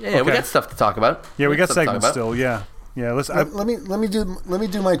 Yeah, we okay. got stuff to talk about. yeah, we got stuff to talk segments about. still. Yeah, yeah. Let's. Let me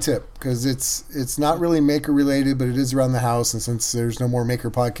do my tip because it's not really maker related, but it is around the house, and since there's no more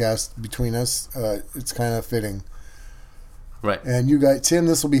maker podcast between us, it's kind of fitting. Right. And you guys, Tim,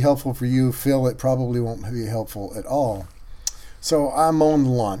 this will be helpful for you. Phil, it probably won't be helpful at all. So I'm mowing the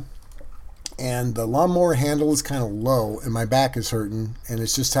lawn, and the lawnmower handle is kind of low, and my back is hurting, and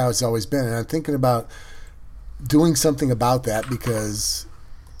it's just how it's always been. And I'm thinking about doing something about that because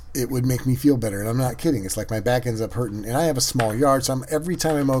it would make me feel better. And I'm not kidding. It's like my back ends up hurting, and I have a small yard, so every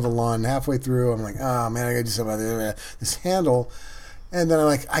time I mow the lawn, halfway through, I'm like, oh man, I gotta do something about this handle. And then I'm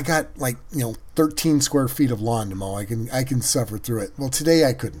like, I got 13 square feet of lawn to mow. I can suffer through it. Well, today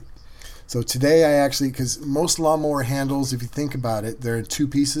I couldn't. So today because most lawnmower handles, if you think about it, they're in 2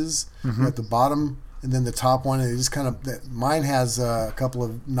 pieces. You got the bottom and then the top one, it just kind of, mine has a couple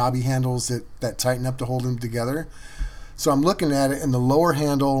of knobby handles that tighten up to hold them together. So I'm looking at it, and the lower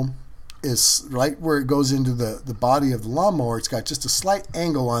handle is right where it goes into the body of the lawnmower. It's got just a slight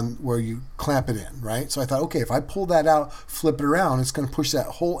angle on where you clamp it in, right? So I thought, okay, if I pull that out, flip it around, it's going to push that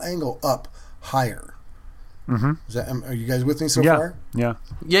whole angle up higher. Mm-hmm. Are you guys with me so far? Yeah.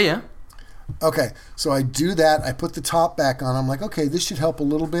 Yeah. Okay, so I do that. I put the top back on. I'm like, okay, this should help a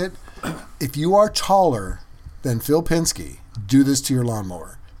little bit. If you are taller than Phil Pinsky, do this to your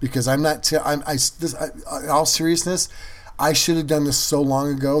lawnmower, because I'm not. In all seriousness, I should have done this so long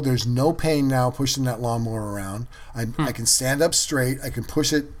ago. There's no pain now pushing that lawnmower around. I can stand up straight. I can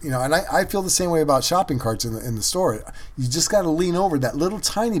push it. And I feel the same way about shopping carts in the store. You just got to lean over that little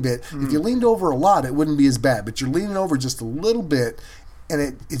tiny bit. If you leaned over a lot, it wouldn't be as bad. But you're leaning over just a little bit. And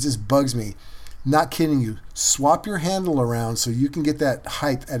it just bugs me. Not kidding you. Swap your handle around so you can get that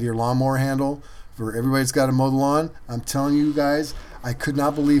height out of your lawnmower handle. For everybody that's got to mow the lawn, I'm telling you guys, I could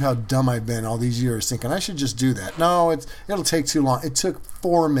not believe how dumb I've been all these years thinking I should just do that. No, it'll take too long. It took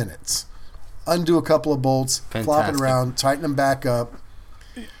 4 minutes. Undo a couple of bolts, flop it around, tighten them back up.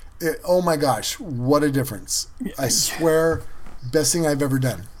 Oh my gosh, what a difference. I swear, best thing I've ever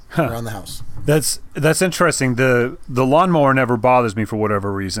done around the house. That's interesting. The lawnmower never bothers me for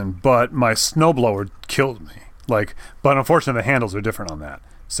whatever reason, but my snowblower killed me. But unfortunately, the handles are different on that.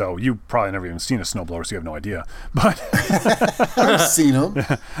 So you probably never even seen a snowblower, so you have no idea. But I've seen them.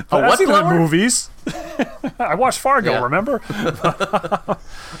 I've seen them in movies. I watched Fargo. Remember? But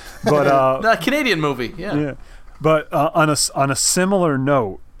the Canadian movie. Yeah. But on a similar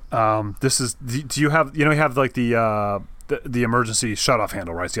note, this is. Do you have? You have like the emergency shutoff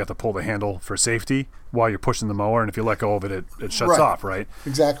handle, right? So you have to pull the handle for safety while you're pushing the mower, and if you let go of it, it shuts off, right?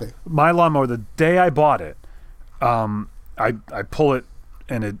 Exactly. My lawnmower, the day I bought it, I pull it,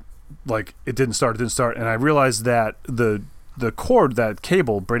 and it didn't start, and I realized that the cord, that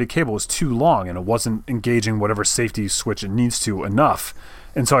braided cable, was too long, and it wasn't engaging whatever safety switch it needs to enough.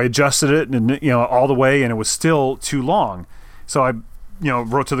 And so I adjusted it, and all the way, and it was still too long. So I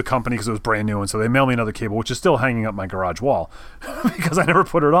wrote to the company because it was brand new, and so they mailed me another cable, which is still hanging up my garage wall because I never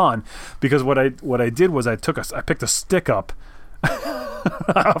put it on. Because what I did was I picked a stick up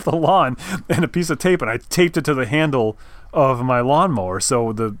off the lawn and a piece of tape, and I taped it to the handle of my lawnmower,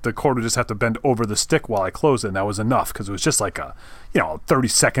 so the cord would just have to bend over the stick while I closed it, and that was enough because it was just like a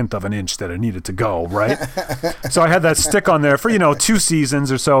 32nd of an inch that it needed to go, right? So I had that stick on there for 2 seasons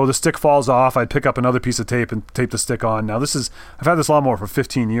or so. The stick falls off, I'd pick up another piece of tape and tape the stick on. Now I've had this lawnmower for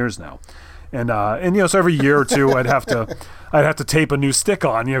 15 years now. And so every year or two I'd have to tape a new stick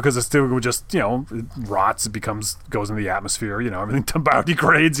on, because the stick would just, it rots, it goes into the atmosphere, everything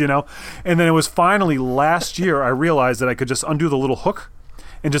biodegrades, And then it was finally last year I realized that I could just undo the little hook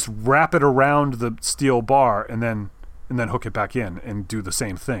and just wrap it around the steel bar and then hook it back in and do the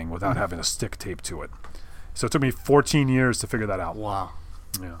same thing without having a stick taped to it. So it took me 14 years to figure that out. Wow.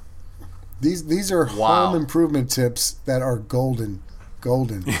 Yeah. These are home improvement tips that are golden.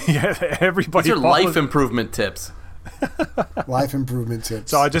 Yeah, everybody. These are life improvement tips. Life improvement tips.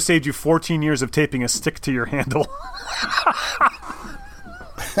 So I just saved you 14 years of taping a stick to your handle.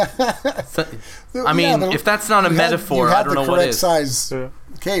 If that's not a metaphor, I don't know what is. You had the correct size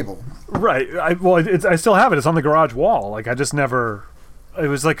cable. Right. I still have it. It's on the garage wall. I just never. It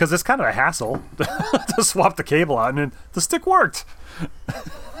was because it's kind of a hassle to swap the cable out, and the stick worked.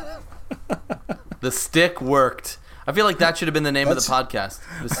 The stick worked. I feel like that should have been the name of the podcast.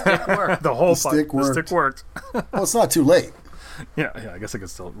 The stick worked. The stick worked. Well, it's not too late. Yeah. I guess I could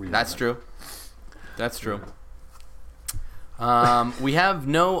still read. That's true. We have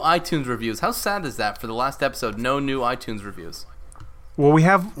no iTunes reviews. How sad is that? For the last episode, no new iTunes reviews. Well, we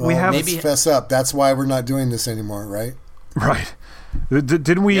have. Let's fess up. That's why we're not doing this anymore, right? Right.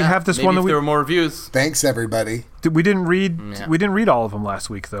 Didn't we have this one? If there were more reviews. Thanks, everybody. We didn't read. Yeah. We didn't read all of them last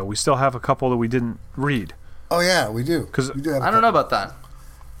week, though. We still have a couple that we didn't read. Oh yeah, we do. I don't know about that.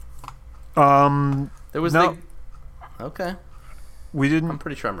 There was no. Okay. We didn't. I'm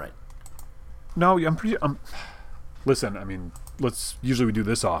pretty sure I'm right. No, I'm pretty. Listen, usually we do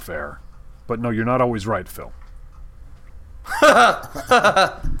this off air, but no, you're not always right, Phil.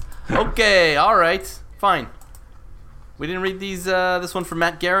 Okay, all right, fine. We didn't read these. This one from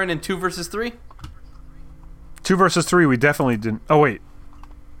Matt Guerin in 2 versus 3. 2 versus 3, we definitely didn't. Oh wait.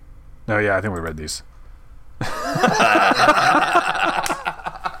 No, yeah, I think we read these.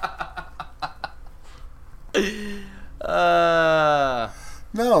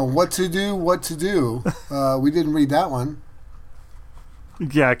 No, what to do. We didn't read that one.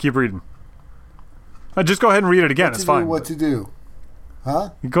 Yeah, keep reading. Just go ahead and read it again. It's fine. What to do?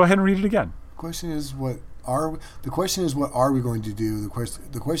 Huh? Go ahead and read it again. question is what are we going to do? The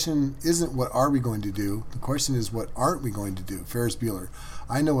question isn't what are we going to do. The question is what aren't we going to do? Ferris Bueller.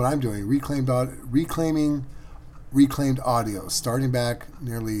 I know what I'm doing. Reclaiming reclaimed audio, starting back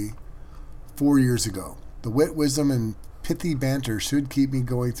nearly 4 years ago. The wit, wisdom, and pithy banter should keep me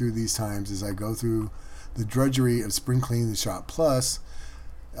going through these times as I go through the drudgery of spring cleaning the shop. Plus,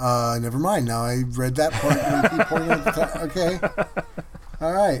 never mind. Now I read that part. And keep pointing at the top. Okay.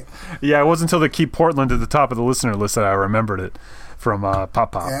 All right. Yeah, it wasn't until they keep Portland at the top of the listener list that I remembered it from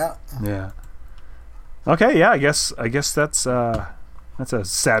Pop Pop. Yeah. Yeah. Okay. Yeah. I guess that's a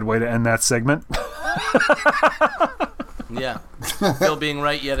sad way to end that segment. Yeah. Phil being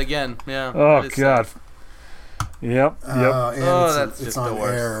right yet again. Yeah. Oh God. Yep. And that's it's just on the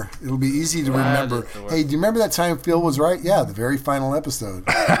worst. air. It'll be easy to That remember. is the worst. Hey, do you remember that time Phil was right? Yeah, the very final episode.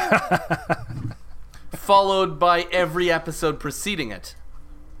 Followed by every episode preceding it.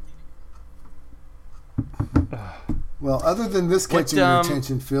 Well, other than this What, catching your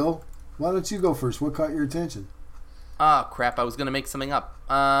attention, Phil, why don't you go first? What caught your attention? Ah, crap. I was going to make something up.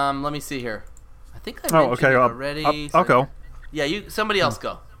 Let me see here. I think I mentioned okay. it already. I'll go. Yeah, somebody else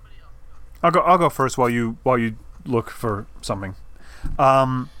go. I'll go first while you look for something.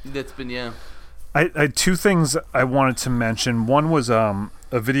 That's been, yeah. I had two things I wanted to mention. One was a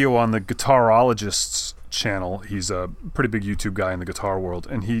video on the Guitarologist's channel. He's a pretty big YouTube guy in the guitar world,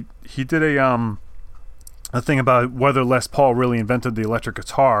 and he did a thing about whether Les Paul really invented the electric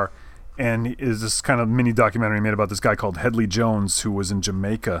guitar, and is this kind of mini documentary made about this guy called Headley Jones who was in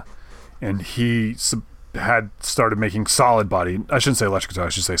Jamaica, and he had started making solid body. I shouldn't say electric guitar. I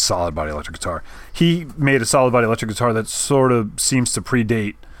should say solid body electric guitar. He made a solid body electric guitar that sort of seems to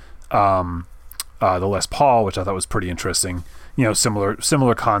predate the Les Paul, which I thought was pretty interesting. You know,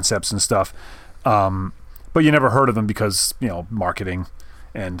 similar concepts and stuff. But you never heard of them because, you know, marketing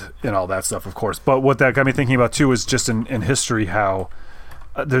and all that stuff, of course. But what that got me thinking about too is just in history how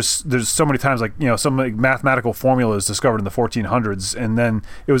there's so many times, like, you know, some like mathematical formulas discovered in the 1400s, and then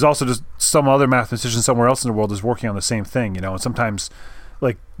it was also just some other mathematician somewhere else in the world is working on the same thing, you know. And sometimes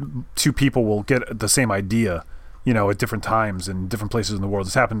like two people will get the same idea, you know, at different times in different places in the world.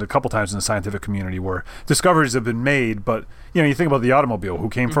 It's happened a couple times in the scientific community where discoveries have been made, but, you know, you think about the automobile, who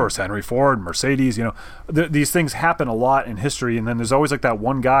came first? Henry Ford, Mercedes, you know. These things happen a lot in history, and then there's always like that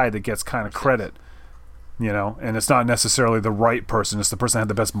one guy that gets kind of credit, you know, and it's not necessarily the right person, it's the person that had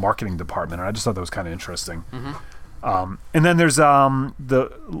the best marketing department, and I just thought that was kind of interesting. And then there's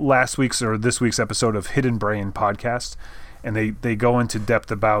the last week's or this week's episode of Hidden Brain podcast, and they go into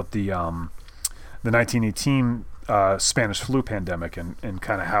depth about the 1918 Spanish flu pandemic and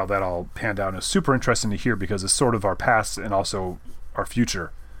kind of how that all panned out. And it's super interesting to hear because it's sort of our past and also our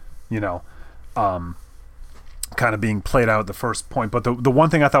future, you know, kind of being played out at the first point. But the one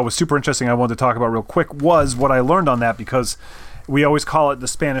thing I thought was super interesting I wanted to talk about real quick was what I learned on that, because we always call it the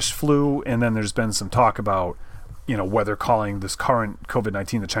Spanish flu, and then there's been some talk about, you know, whether calling this current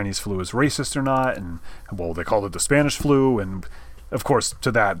COVID-19 the Chinese flu is racist or not, and well, they called it the Spanish flu, and of course,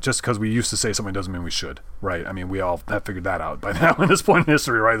 to that, just because we used to say something doesn't mean we should, right? I mean, we all have figured that out by now in this point in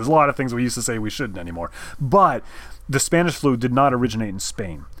history, right? There's a lot of things we used to say we shouldn't anymore. But the Spanish flu did not originate in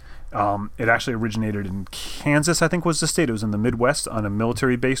Spain. It actually originated in Kansas, I think was the state. It was in the Midwest on a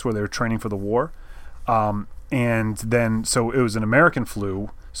military base where they were training for the war. And then, so it was an American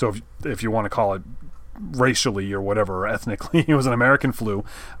flu. So if you want to call it racially or whatever, or ethnically, it was an American flu.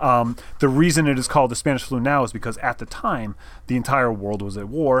 The reason it is called the Spanish flu now is because at the time the entire world was at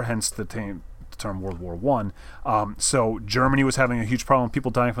war, hence the term World War I. So Germany was having a huge problem,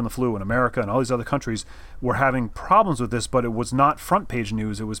 people dying from the flu, and America and all these other countries were having problems with this, but it was not front page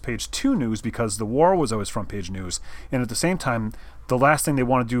news, it was page 2 news, because the war was always front page news. And at the same time, the last thing they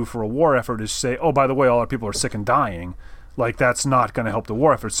want to do for a war effort is say, oh, by the way, all our people are sick and dying. Like, that's not going to help the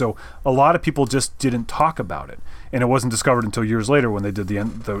war effort. So a lot of people just didn't talk about it, and it wasn't discovered until years later when they did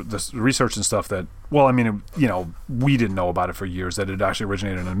the research and stuff that, well, I mean, you know, we didn't know about it for years, that it actually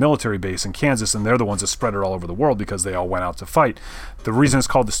originated in a military base in Kansas, and they're the ones that spread it all over the world because they all went out to fight. The reason it's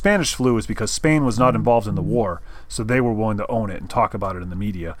called the Spanish flu is because Spain was not involved in the war, so they were willing to own it and talk about it in the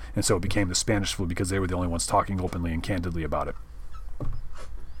media, and so it became the Spanish flu because they were the only ones talking openly and candidly about it.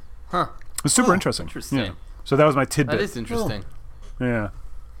 Huh. It's super interesting. Interesting. Yeah. So that was my tidbit. That is interesting. Yeah.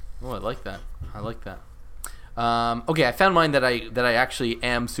 Oh, I like that. Okay, I found mine that I actually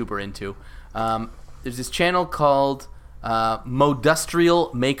am super into. There's this channel called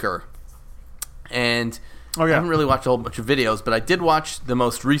Modustrial Maker, and I haven't really watched a whole bunch of videos, but I did watch the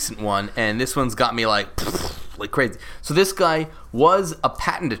most recent one, and this one's got me like crazy. So this guy was a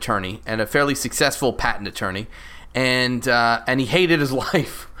patent attorney and a fairly successful patent attorney, and he hated his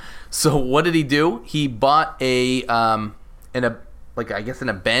life. So what did he do? He bought an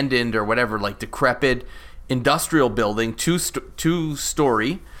abandoned or whatever, like decrepit industrial building,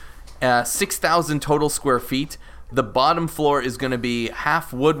 two-story, 6,000 total square feet. The bottom floor is going to be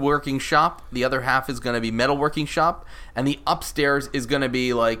half woodworking shop. The other half is going to be metalworking shop. And the upstairs is going to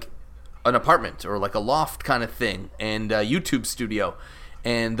be like an apartment or like a loft kind of thing and a YouTube studio.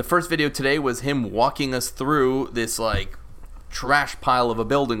 And the first video today was him walking us through this like trash pile of a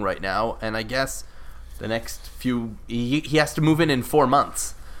building right now. And I guess the next few, he has to move in 4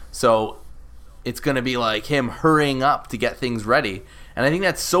 months. So it's going to be like him hurrying up to get things ready. And I think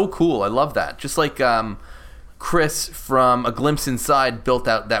that's so cool. I love that. Just like Chris from A Glimpse Inside built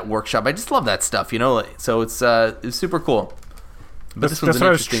out that workshop. I just love that stuff, you know. So it's super cool. But That's what I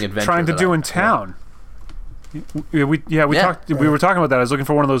was trying to do in town. We were talking about that. I was looking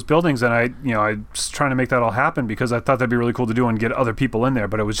for one of those buildings, and I was trying to make that all happen because I thought that'd be really cool to do and get other people in there.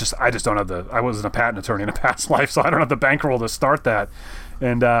 But it was just I wasn't a patent attorney in a past life, so I don't have the bankroll to start that.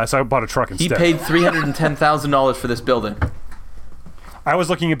 And so I bought a truck instead. He paid $310,000 for this building. I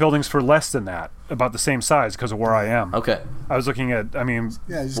was looking at buildings for less than that, about the same size because of where I am. Okay. I was looking at,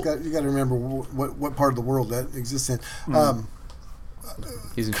 yeah, you got to remember what part of the world that exists in.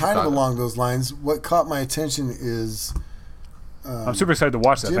 He's in kind Chicago. of along those lines, what caught my attention is I'm super excited to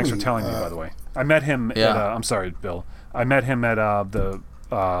watch that. Jimmy, Thanks for telling me, by the way. I met him at, I'm sorry, Bill. I met him at the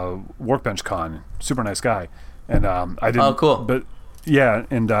Workbench Con. Super nice guy. And I didn't. Oh, cool. But yeah,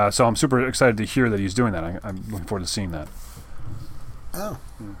 and so I'm super excited to hear that he's doing that. I'm looking forward to seeing that. Oh.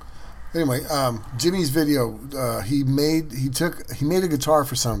 Anyway, Jimmy's video, he made a guitar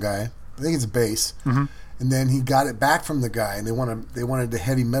for some guy. I think it's a bass. Mm-hmm. And then he got it back from the guy, and they wanted to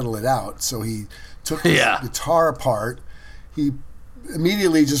heavy metal it out. So he took the guitar apart. He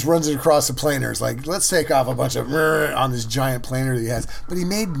immediately just runs it across the planer. It's like, let's take off a bunch of on this giant planer that he has. But he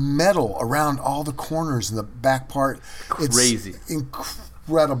made metal around all the corners in the back part. Crazy. It's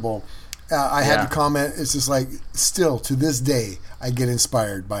incredible. I had to comment. It's just like, still to this day, I get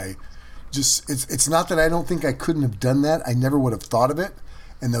inspired by just. It's not that I don't think I couldn't have done that. I never would have thought of it.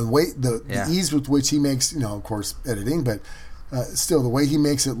 And the way the ease with which he makes, of course, editing, but still the way he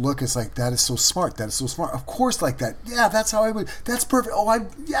makes it look, it's like, that is so smart. That is so smart. Of course, like that. Yeah, that's how I would. That's perfect. Oh, I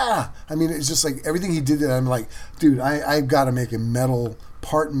mean, it's just like everything he did. That I'm like, dude, I've got to make a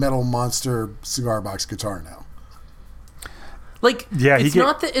part metal monster cigar box guitar now. Like, it's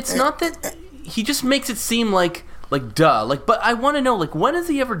not that he just makes it seem like duh. Like, but I want to know, like, when has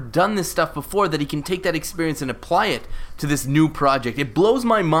he ever done this stuff before that he can take that experience and apply it to this new project? It blows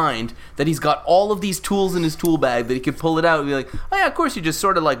my mind that he's got all of these tools in his tool bag that he could pull it out and be like, oh yeah, of course, you just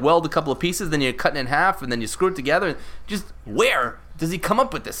sort of like weld a couple of pieces, then you cut it in half, and then you screw it together. Just where does he come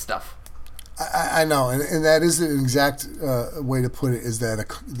up with this stuff? I know, and that is an exact way to put it, is that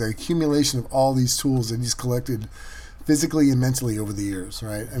the accumulation of all these tools that he's collected physically and mentally over the years,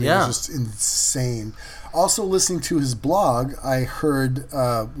 right? I mean, it's just insane. Also, listening to his blog, I heard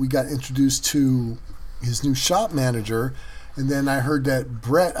we got introduced to his new shop manager, and then I heard that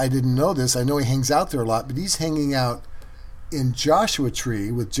Brett, I didn't know this, I know he hangs out there a lot, but he's hanging out in Joshua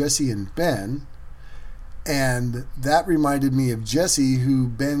Tree with Jesse and Ben, and that reminded me of Jesse, who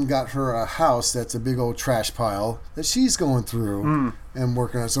Ben got her a house that's a big old trash pile that she's going through and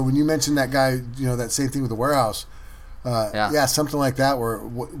working on. So when you mentioned that guy, that same thing with the warehouse, something like that. Where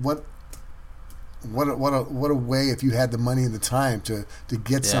what a way, if you had the money and the time to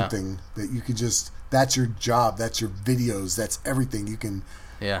get something that you could just, that's your job, that's your videos, that's everything you can,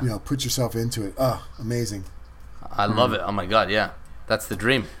 put yourself into it. Oh, amazing! I love it. Oh my god, yeah, that's the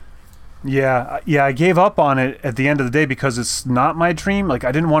dream. Yeah, I gave up on it at the end of the day because it's not my dream. Like,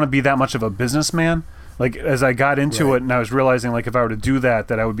 I didn't want to be that much of a businessman. Like, as I got into it and I was realizing, like, if I were to do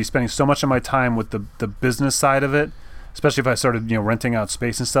that I would be spending so much of my time with the business side of it, especially if I started, renting out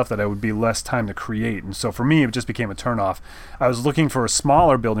space and stuff, that I would be less time to create. And so for me, it just became a turnoff. I was looking for a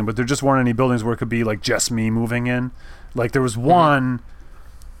smaller building, but there just weren't any buildings where it could be, like, just me moving in. Like, there was one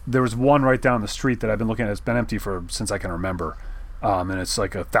right down the street that I've been looking at. It's been empty since I can remember. And it's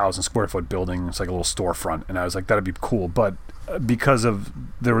like 1,000 square foot building. It's like a little storefront. And I was like, that'd be cool. But because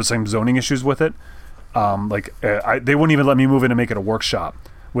there were some zoning issues with it, they wouldn't even let me move in and make it a workshop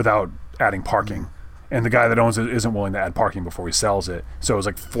without adding parking. And the guy that owns it isn't willing to add parking before he sells it. So it was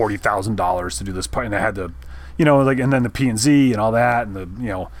like $40,000 to do this part. And I had to, and then the P&Z and all that. And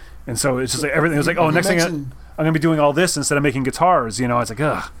and so it's just like everything. It was like, oh, next thing I'm going to be doing all this instead of making guitars. It's like,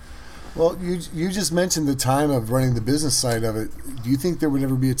 ugh. Well, you just mentioned the time of running the business side of it. Do you think there would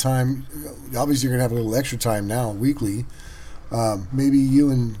ever be a time, obviously you're going to have a little extra time now, weekly, maybe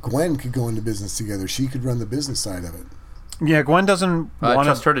you and Gwen could go into business together. She could run the business side of it. Yeah, Gwen doesn't I want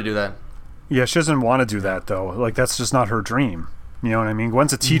trust her to do that. Yeah, she doesn't want to do that though. Like that's just not her dream. You know what I mean?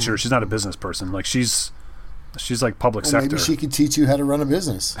 Gwen's a teacher. She's not a business person. Like she's like public Well, sector. maybe she could teach you how to run a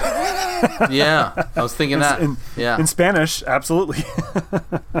business. Yeah, I was thinking that. Yeah. In Spanish, absolutely.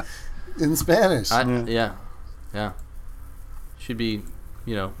 In Spanish. Yeah. Should be,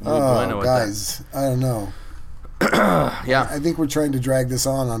 muy Oh, bueno with that. guys, I don't know. Yeah. I think we're trying to drag this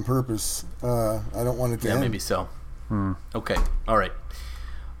on purpose. I don't want it to Yeah, end. maybe so. Okay. All right.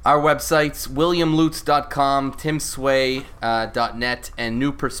 Our websites, williamlutz.com, timsway.net, and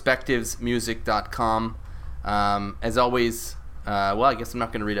newperspectivesmusic.com. As always, well, I guess I'm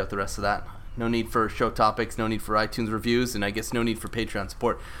not going to read out the rest of that. No need for show topics, no need for iTunes reviews, and I guess no need for Patreon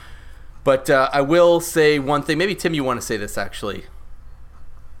support. But I will say one thing. Maybe, Tim, you want to say this, actually.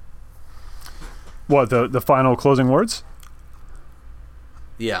 What, the final closing words?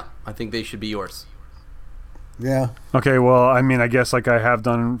 Yeah, I think they should be yours. Yeah. Okay, well, I mean, I guess like I have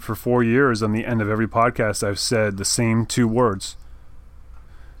done for 4 years, on the end of every podcast, I've said the same 2 words.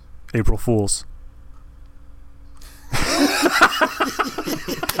 April Fools.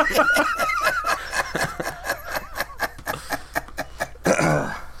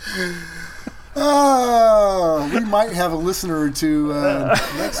 We might have a listener or two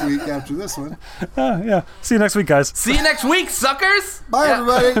next week after this one. Yeah. See you next week, guys. See you next week, suckers! Bye,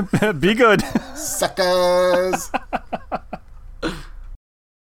 everybody. Be good. Suckers.